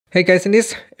Hey guys, in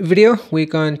this video, we're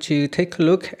going to take a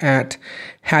look at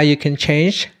how you can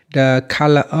change the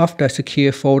color of the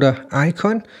secure folder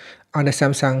icon on the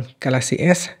Samsung Galaxy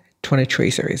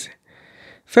S23 series.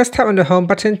 First, tap on the home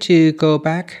button to go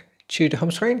back to the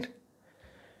home screen.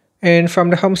 And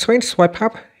from the home screen, swipe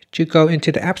up to go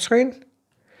into the app screen.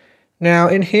 Now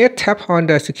in here, tap on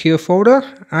the secure folder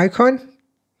icon.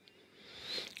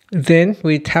 Then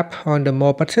we tap on the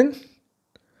more button.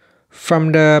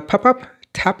 From the pop-up,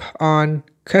 tap on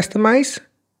Customize.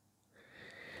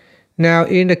 Now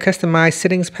in the Customize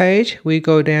settings page, we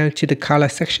go down to the color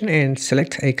section and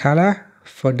select a color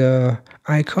for the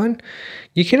icon.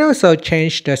 You can also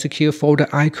change the secure folder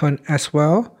icon as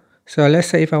well. So let's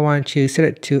say if I want to set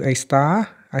it to a star,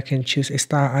 I can choose a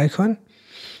star icon.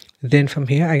 Then from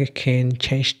here, I can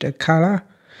change the color.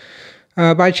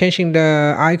 By changing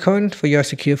the icon for your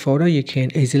secure folder, you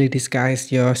can easily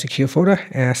disguise your secure folder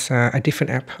as a different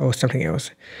app or something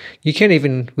else. You can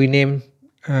even rename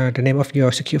the name of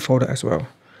your secure folder as well.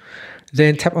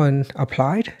 Then tap on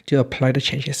Applied to apply the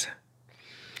changes.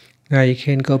 Now you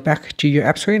can go back to your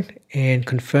app screen and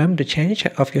confirm the change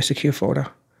of your secure folder.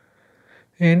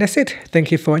 And that's it.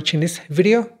 Thank you for watching this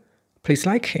video. Please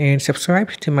like and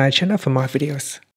subscribe to my channel for more videos.